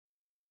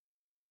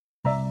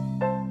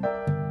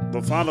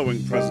The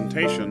following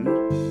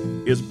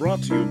presentation is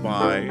brought to you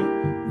by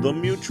the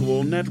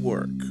Mutual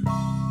Network.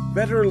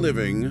 Better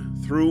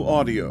living through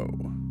audio.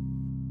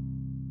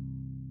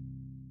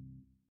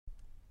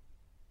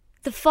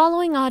 The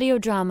following audio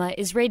drama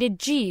is rated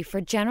G for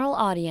general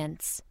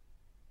audience.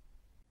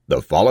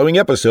 The following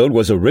episode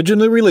was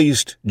originally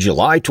released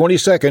July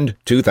 22nd,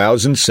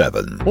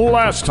 2007.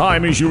 Last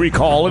time, as you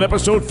recall, in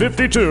episode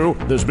 52,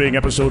 this being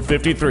episode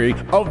 53,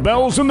 of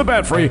Bells in the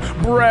Bat Free,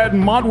 Brad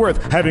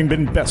Modworth, having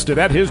been bested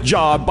at his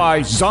job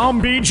by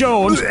Zombie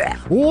Jones,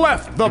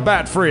 left the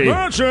Bat Free.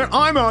 That's it.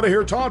 I'm out of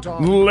here, Ta-ta.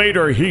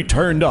 Later, he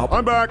turned up.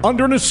 I'm back.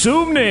 Under an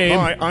assumed name.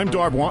 Hi, I'm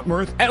Darb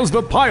Wantworth. As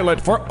the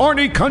pilot for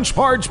Arnie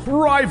Kunchpard's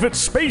private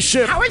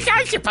spaceship. How was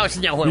I supposed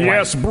to know who it was?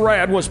 Yes,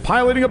 Brad was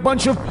piloting a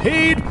bunch of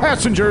paid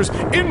passengers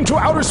into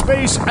outer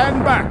space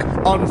and back.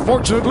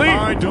 Unfortunately,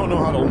 I don't know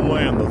how to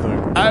land the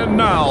thing. and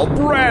now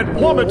Brad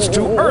plummets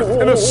to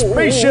Earth in a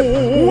spaceship.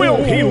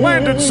 Will he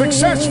land it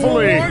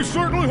successfully? I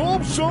certainly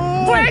hope so.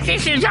 Brad,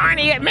 this is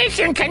Arnie at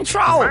Mission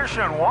Control.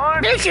 Mission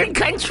what? Mission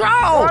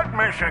Control. What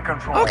mission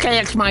control? Okay,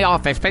 it's my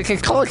office, but it's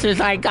as close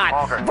as I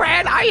got. Okay.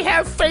 Brad, I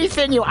have faith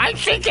in you. I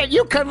think that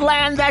you can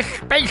land the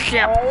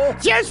spaceship. Oh.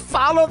 Just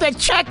follow the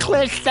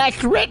checklist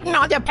that's written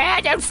on the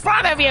pad in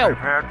front of you.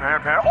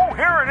 Pat. Oh,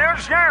 here it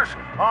is, yes.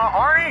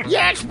 Arnie?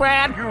 Yes,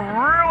 Brad. You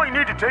really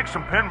need to take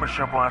some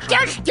penmanship lessons.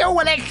 Just do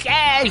what it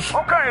says.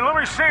 Okay, let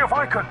me see if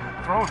I can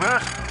throw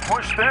this,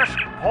 push this,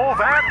 pull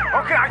that.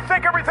 Okay, I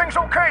think everything's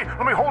okay.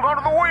 Let me hold on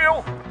to the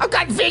wheel. I've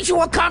got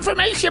visual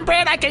confirmation,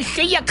 Brad. I can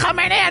see you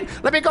coming in.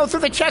 Let me go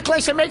through the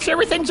checklist and make sure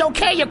everything's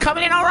okay. You're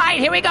coming in all right.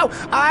 Here we go. All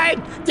right.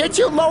 Did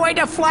you lower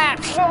the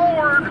flaps?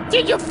 Lowered.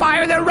 Did you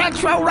fire the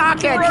retro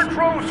rockets?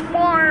 Retro's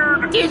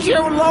fired. Did you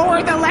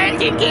lower the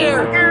landing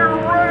gear? Gear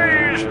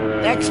raised.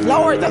 Let's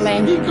lower the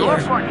landing It gear.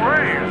 looks like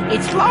raised.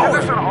 It's lower.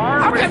 Is this an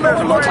arm? How Is can this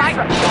it look raised?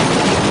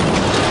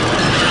 like?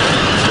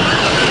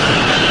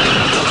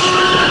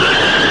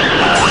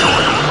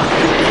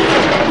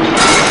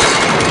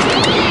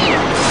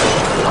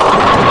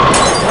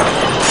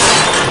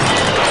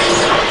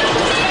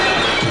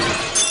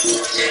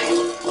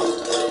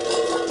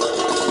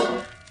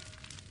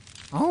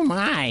 Oh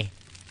my!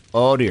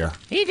 Oh, dear.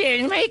 He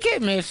didn't make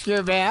it,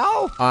 Mr.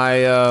 Bell.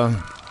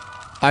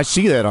 I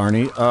see that,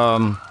 Arnie.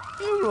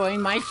 You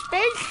ruined my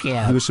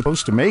spaceship. He was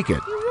supposed to make it.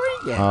 You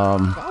ruined it. It's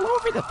all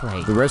over the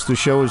place. The rest of the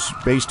show is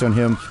based on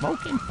him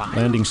Smoking fire.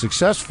 landing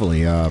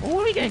successfully. What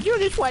are we gonna do?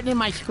 This wasn't in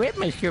my script,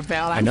 Mr.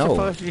 Bell. I'm know.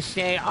 supposed to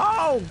say,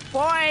 "Oh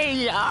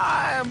boy,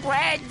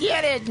 Brad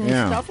did it," and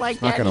Yeah, stuff like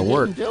it's not that. gonna He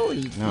work. didn't do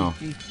it. No.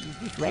 He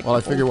just wrecked Well, I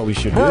the figure whole- what we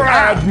should do.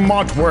 Brad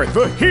Modworth,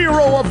 the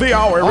hero of the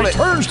hour, Hold it.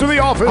 returns to the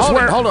office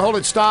where... Hold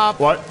it, stop.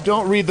 What?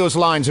 Don't read those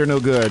lines, they're no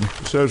good.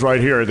 It says right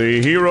here,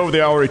 the hero of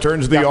the hour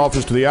returns to the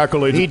office to the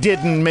accolades... He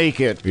didn't make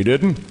it. He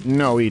didn't?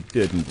 No, he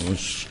didn't. The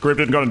script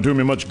isn't going to do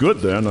me much good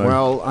then.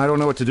 Well, I don't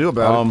know what to do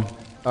about it.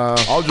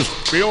 I'll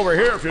just be over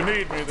here if you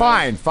need me.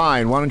 Then.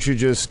 Fine. Why don't you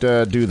just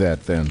do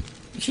that then?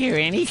 Is there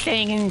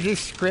anything in this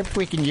script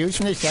we can use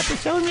in this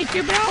episode,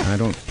 Mr. Bell? I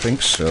don't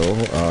think so.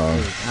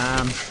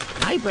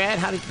 Hi, Brad.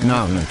 How did?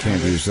 No, I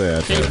can't use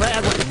that. Hey,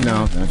 Brad.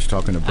 No, I'm just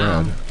talking to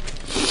Brad.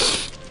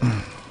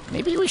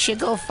 Maybe we should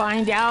go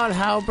find out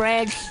how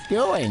Brad's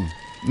doing.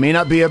 May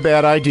not be a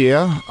bad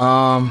idea.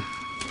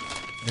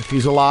 If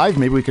he's alive,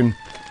 maybe we can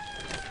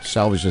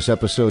salvage this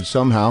episode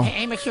somehow.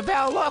 Hey, Mr.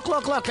 Bell,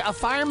 look. A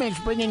fireman's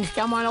bringing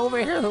someone over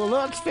here who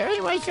looks very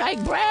much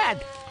like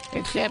Brad,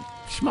 except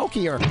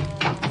smokier.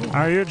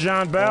 Are you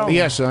John Bell?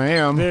 Yes, I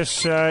am.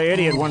 This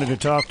idiot wanted to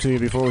talk to you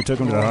before we took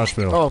him to the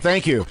hospital. Oh,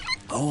 thank you.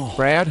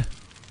 Brad?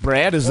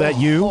 Brad, is that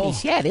you? He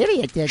said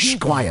idiot, didn't he? Shh,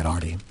 quiet,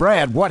 Artie.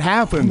 Brad, what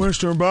happened?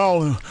 Mr.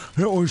 Bell,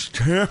 it was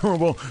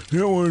terrible.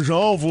 It was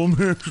awful,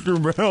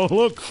 Mr. Bell.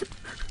 Look,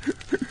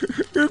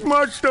 it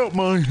munched up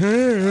my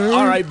hand.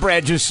 All right,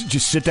 Brad, just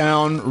sit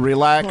down,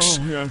 relax.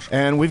 Oh, yes.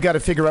 And we've got to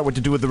figure out what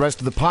to do with the rest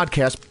of the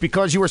podcast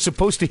because you were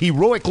supposed to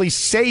heroically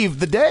save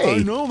the day.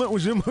 I know that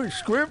was in my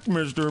script,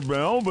 Mr.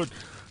 Bell, but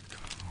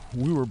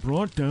we were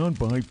brought down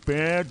by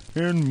bad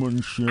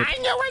penmanship. I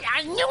knew it.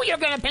 I knew you were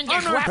going to pin this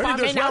I'm not rap pinning on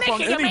me. this Now rap on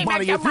listen to me,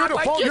 anybody. Mr. If you're the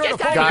Marwood. fault, You you're just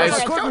the fault. gotta Guys. do I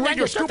it. couldn't Don't read your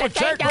understand stupid the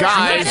check. thing.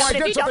 Guys. Don't I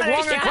did something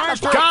wrong in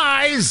understand. class.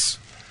 Guys,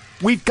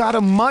 we've got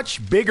a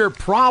much bigger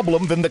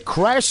problem than the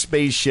crashed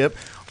spaceship,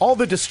 all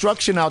the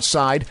destruction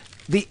outside,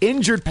 the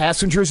injured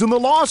passengers, and the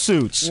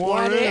lawsuits.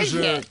 What is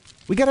it?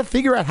 We got to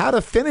figure out how to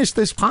finish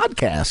this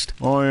podcast.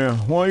 Oh, yeah.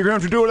 Well, you're going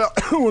to have to do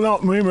it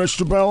without me,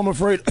 Mr. Bell, I'm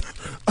afraid.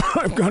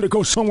 I've got to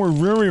go somewhere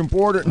very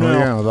important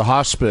now. the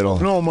hospital.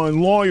 No, my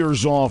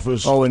lawyer's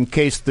office. Oh, in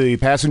case the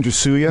passengers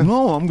sue you?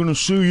 No, I'm going to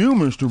sue you,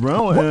 Mr.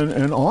 Bell,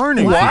 and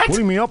Arnie What? for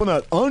putting me up in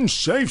that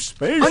unsafe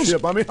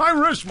spaceship. I mean, I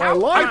risked my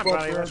life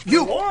up there.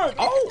 You- What?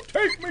 Oh,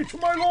 take me to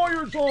my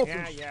lawyer's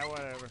office. Yeah,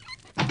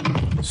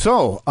 whatever.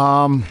 So,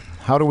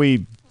 how do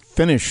we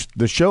finish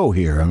the show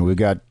here? I mean, we've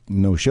got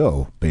no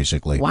show,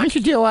 basically. Why don't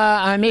you do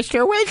a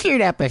Mr.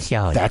 Wizard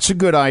episode? That's a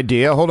good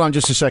idea. Hold on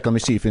just a second. Let me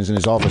see if he's in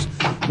his office.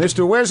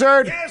 Mr.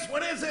 Wizard? Yes,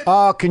 what is it?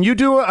 Can you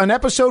do an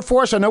episode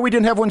for us? I know we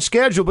didn't have one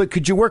scheduled, but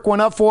could you work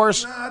one up for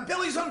us?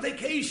 Billy's on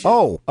vacation.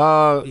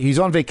 Oh, he's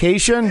on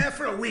vacation? Yeah,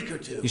 for a week or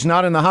two. He's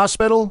not in the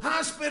hospital?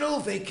 Hospital,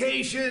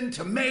 vacation,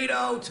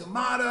 tomato.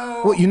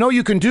 Well, you know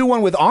you can do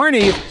one with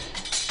Arnie.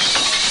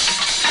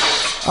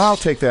 I'll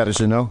take that as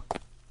a no.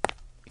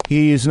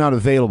 He is not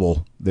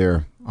available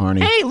there,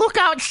 Arnie. Hey, look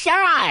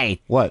outside.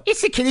 What?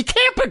 It's the kitty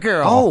camper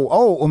girl.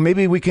 Oh, well,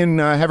 maybe we can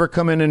have her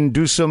come in and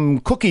do some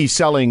cookie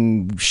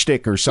selling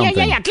shtick or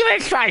something. Yeah. Give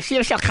it a try. See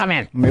if she'll come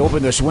in. Let me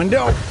open this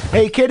window.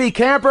 Hey, kitty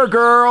camper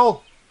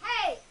girl.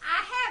 Hey,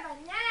 I have a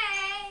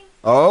name.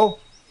 Oh?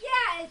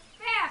 Yeah, it's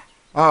Beth.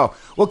 Oh,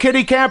 well,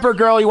 kitty camper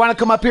girl, you want to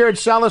come up here and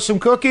sell us some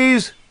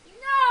cookies?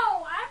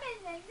 No, I'm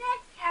in the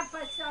next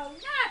episode,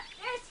 not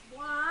this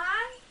one.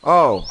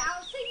 Oh.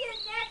 I'll see you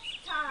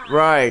next time.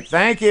 Right,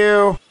 thank you.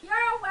 You're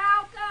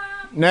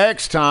welcome.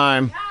 Next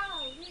time.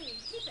 Oh,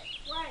 keep it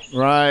quiet.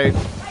 Right.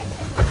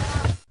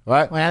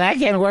 What? Well, that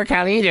didn't work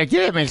out either,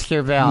 did it,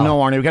 Mr. Bell? No,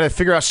 Arnie, we got to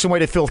figure out some way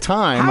to fill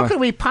time. How could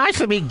we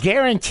possibly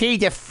guarantee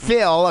to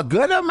fill a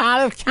good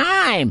amount of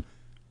time?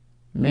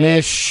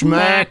 Miss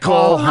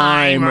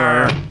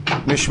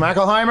Schmackelheimer. Miss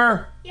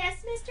Schmackelheimer? Yes,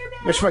 Mr. Bell?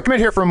 Miss come in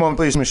here for a moment,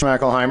 please, Miss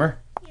Schmackelheimer.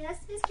 Yes,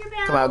 Mr.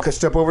 Bell? Come out,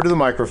 step over to the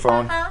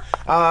microphone.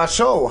 Uh-huh.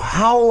 So,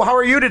 how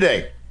are you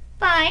today?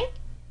 Fine.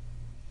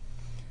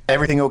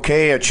 Everything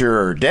okay at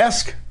your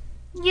desk?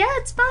 Yeah,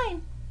 it's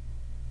fine.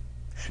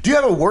 Do you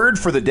have a word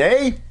for the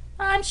day?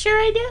 I'm sure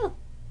I do.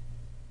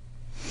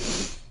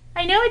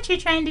 I know what you're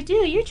trying to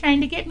do. You're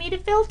trying to get me to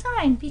fill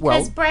time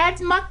because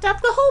Brad's mucked up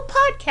the whole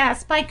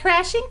podcast by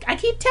crashing. I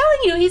keep telling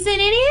you, he's an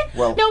idiot.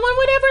 Well, no one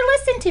would ever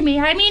listen to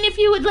me. I mean, if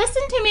you would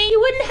listen to me, you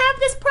wouldn't have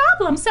this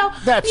problem. So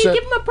you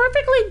give him a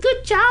perfectly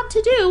good job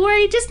to do where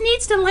he just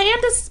needs to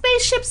land a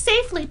spaceship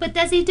safely. But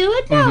does he do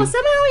it? No.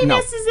 Somehow he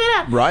messes it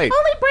up. Right.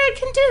 Only Brad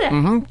can do that.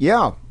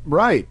 Yeah,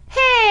 right.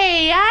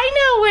 Hey, I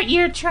know what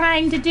you're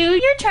trying to do.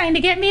 You're trying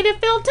to get me to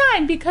fill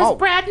time because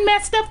Brad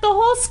messed up the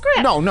whole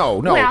script. No.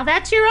 Well,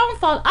 that's your own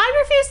fault.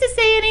 I refuse to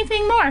say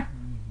anything more.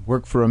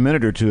 Work for a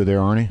minute or two there,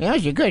 Arnie. That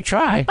was a good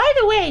try. By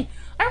the way,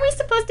 aren't we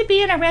supposed to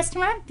be in a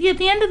restaurant at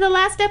the end of the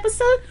last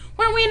episode?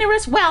 Weren't we in a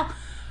restaurant? Well,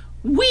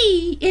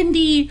 we, in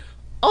the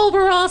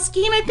overall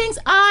scheme of things,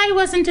 I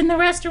wasn't in the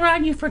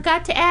restaurant. You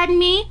forgot to add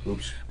me.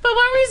 Oops. But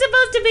weren't we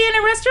supposed to be in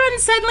a restaurant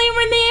and suddenly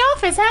we're in the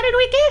office? How did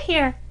we get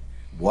here?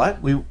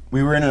 What? We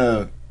were in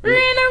a... We're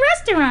in a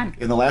restaurant.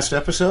 In the last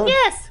episode?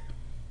 Yes.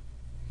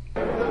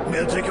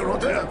 Adding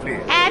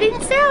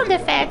sound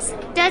effects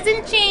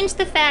doesn't change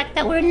the fact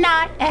that we're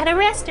not at a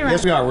restaurant.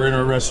 Yes, we are. We're in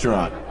a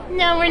restaurant.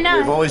 No, we're not.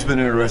 We've always been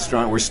in a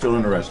restaurant. We're still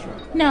in a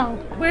restaurant. No,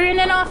 we're in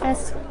an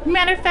office.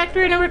 Matter of fact,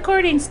 we're in a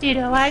recording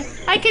studio. I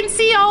can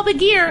see all the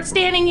gear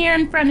standing here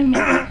in front of me.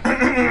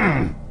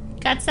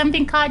 Got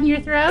something caught in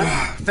your throat?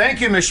 Thank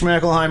you, Miss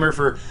Schmackelheimer,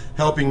 for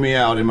helping me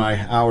out in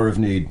my hour of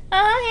need.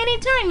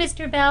 Anytime,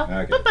 Mr. Bell.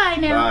 Okay. Bye-bye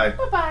now. Bye.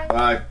 Bye-bye.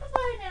 Bye.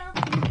 Bye-bye now.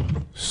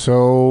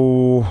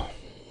 So,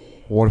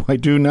 what do I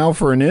do now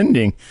for an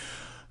ending?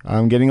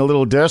 I'm getting a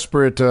little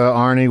desperate,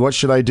 Arnie. What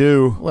should I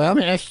do? Well,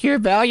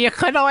 Mr. Bell, you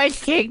could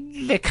always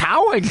take the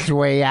coward's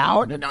way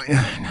out.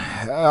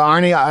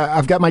 Arnie,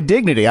 I've got my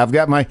dignity. I've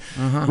got my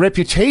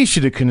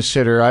reputation to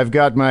consider. I've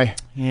got my...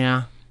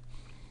 Yeah.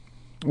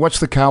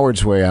 What's the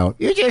coward's way out?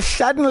 You just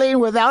suddenly,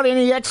 without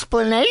any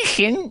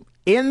explanation,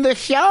 end the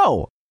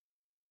show.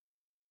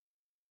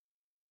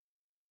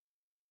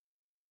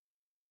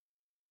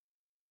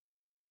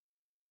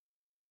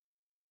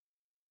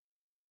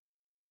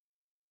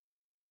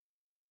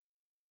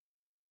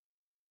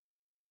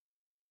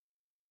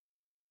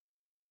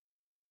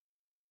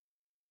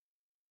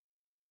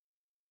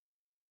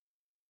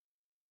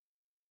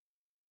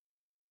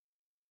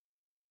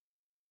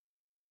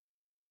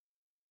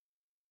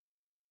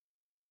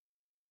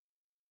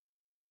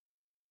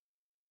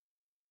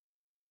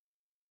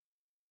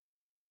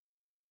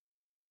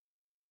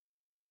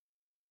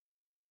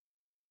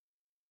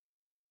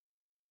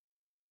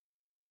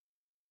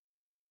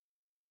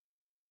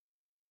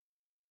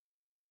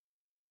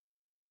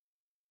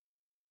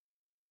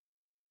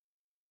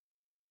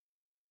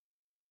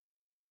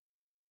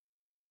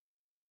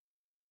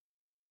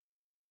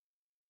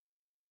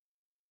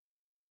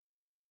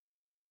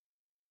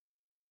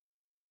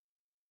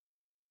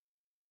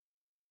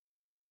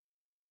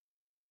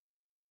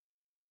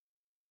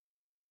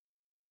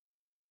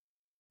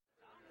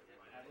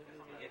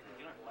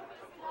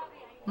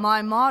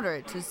 My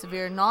moderate to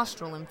severe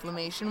nostril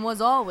inflammation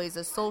was always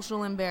a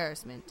social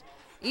embarrassment.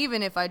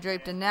 Even if I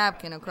draped a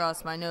napkin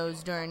across my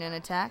nose during an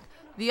attack,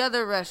 the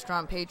other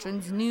restaurant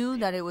patrons knew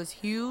that it was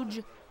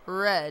huge,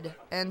 red,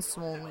 and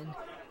swollen.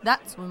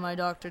 That's when my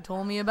doctor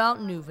told me about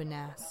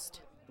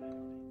Nuvenast.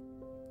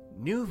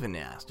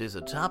 Nuvenast is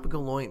a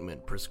topical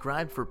ointment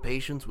prescribed for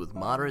patients with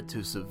moderate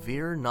to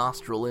severe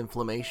nostril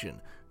inflammation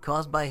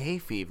caused by hay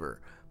fever,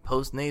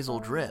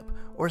 postnasal drip,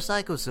 or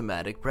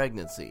psychosomatic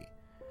pregnancy.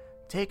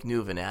 Take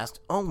Nuvenast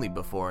only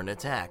before an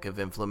attack of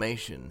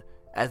inflammation,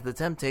 as the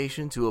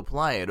temptation to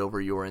apply it over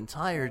your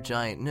entire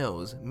giant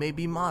nose may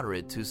be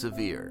moderate to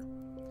severe.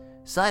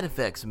 Side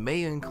effects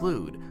may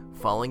include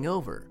falling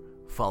over,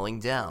 falling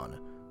down,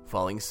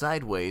 falling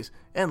sideways,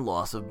 and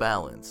loss of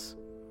balance.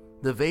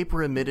 The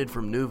vapor emitted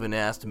from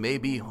Nuvenast may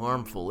be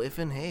harmful if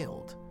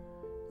inhaled.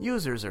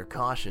 Users are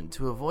cautioned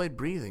to avoid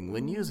breathing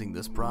when using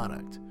this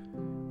product.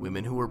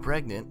 Women who are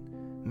pregnant,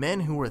 men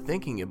who are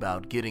thinking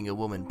about getting a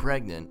woman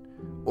pregnant,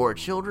 or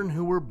children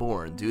who were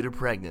born due to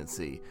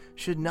pregnancy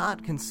should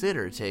not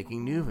consider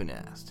taking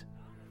Nuvenast.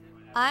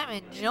 I'm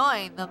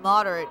enjoying the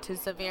moderate to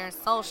severe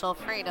social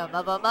freedom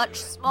of a much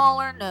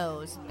smaller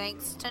nose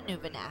thanks to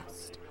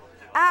Nuvenast.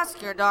 Ask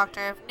your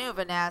doctor if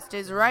Nuvenast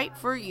is right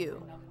for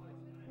you.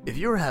 If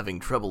you're having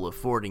trouble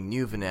affording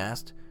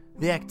Nuvenast,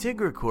 the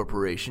Actigra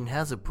Corporation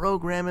has a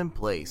program in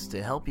place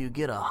to help you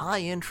get a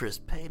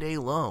high-interest payday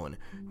loan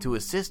to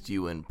assist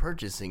you in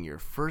purchasing your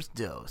first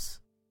dose.